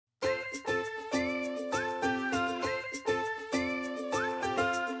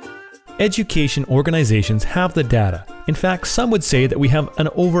education organizations have the data. In fact, some would say that we have an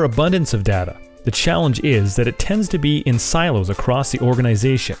overabundance of data. The challenge is that it tends to be in silos across the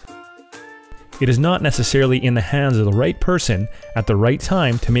organization. It is not necessarily in the hands of the right person at the right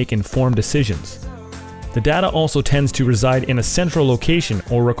time to make informed decisions. The data also tends to reside in a central location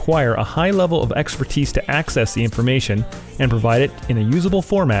or require a high level of expertise to access the information and provide it in a usable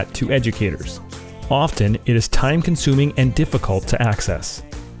format to educators. Often, it is time-consuming and difficult to access.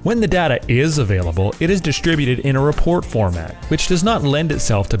 When the data is available, it is distributed in a report format, which does not lend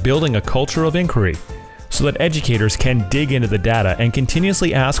itself to building a culture of inquiry, so that educators can dig into the data and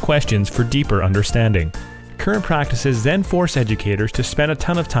continuously ask questions for deeper understanding. Current practices then force educators to spend a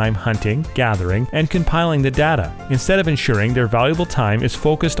ton of time hunting, gathering, and compiling the data, instead of ensuring their valuable time is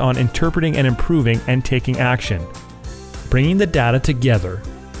focused on interpreting and improving and taking action. Bringing the data together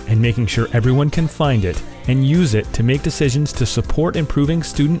and making sure everyone can find it and use it to make decisions to support improving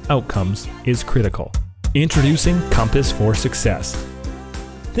student outcomes is critical. Introducing Compass for Success.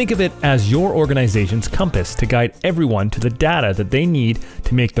 Think of it as your organization's compass to guide everyone to the data that they need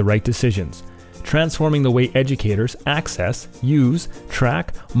to make the right decisions, transforming the way educators access, use,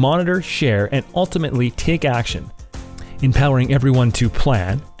 track, monitor, share, and ultimately take action. Empowering everyone to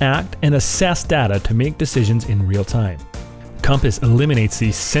plan, act, and assess data to make decisions in real time. Compass eliminates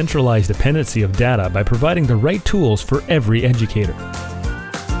the centralized dependency of data by providing the right tools for every educator.